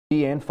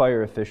And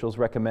fire officials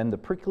recommend the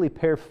Prickly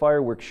Pear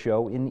Fireworks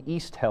Show in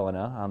East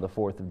Helena on the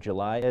 4th of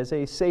July as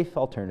a safe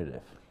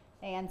alternative.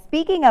 And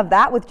speaking of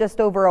that, with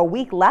just over a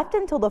week left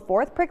until the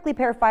 4th, Prickly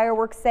Pear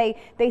Fireworks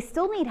say they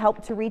still need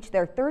help to reach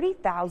their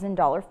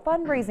 $30,000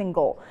 fundraising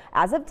goal.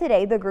 As of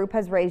today, the group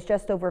has raised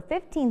just over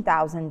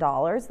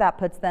 $15,000. That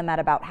puts them at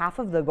about half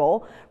of the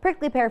goal.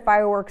 Prickly Pear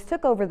Fireworks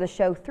took over the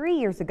show 3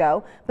 years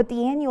ago, but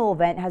the annual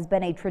event has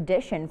been a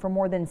tradition for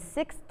more than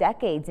 6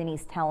 decades in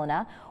East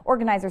Helena.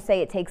 Organizers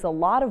say it takes a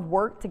lot of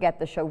work to get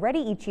the show ready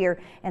each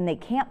year, and they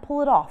can't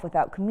pull it off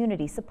without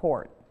community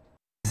support.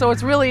 So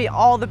it's really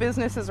all the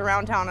businesses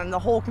around town and the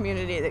whole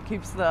community that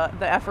keeps the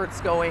efforts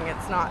going.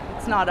 It's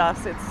not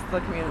us, it's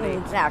the community.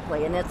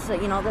 Exactly, and it's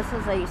this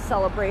is a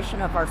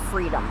celebration of our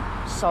freedom.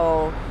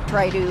 So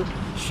try to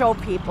show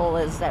people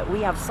is that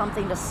we have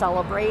something to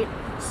celebrate.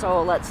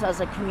 So let's, as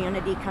a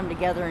community, come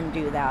together and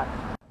do that.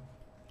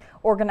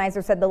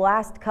 Organizers said the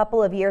last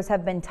couple of years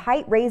have been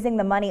tight raising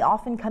the money,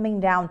 often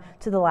coming down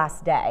to the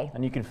last day.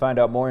 And you can find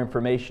out more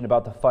information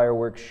about the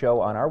fireworks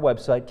show on our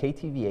website,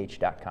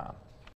 ktvh.com.